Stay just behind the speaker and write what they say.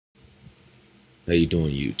How you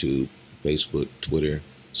doing, YouTube, Facebook, Twitter,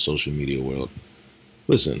 social media world?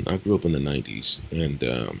 Listen, I grew up in the 90s,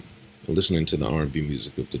 and listening to the R&B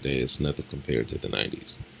music of today is nothing compared to the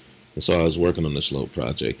 90s. And so I was working on this little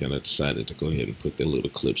project, and I decided to go ahead and put the little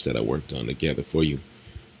clips that I worked on together for you,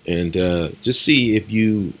 and just see if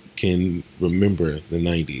you can remember the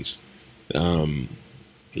 90s. Um,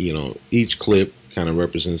 each clip kind of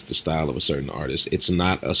represents the style of a certain artist. It's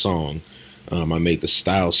not a song. I made the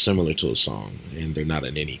style similar to a song, and they're not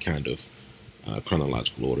in any kind of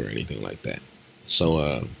chronological order or anything like that.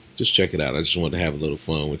 So just check it out. I just wanted to have a little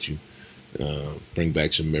fun with you, bring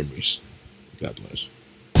back some memories. God bless.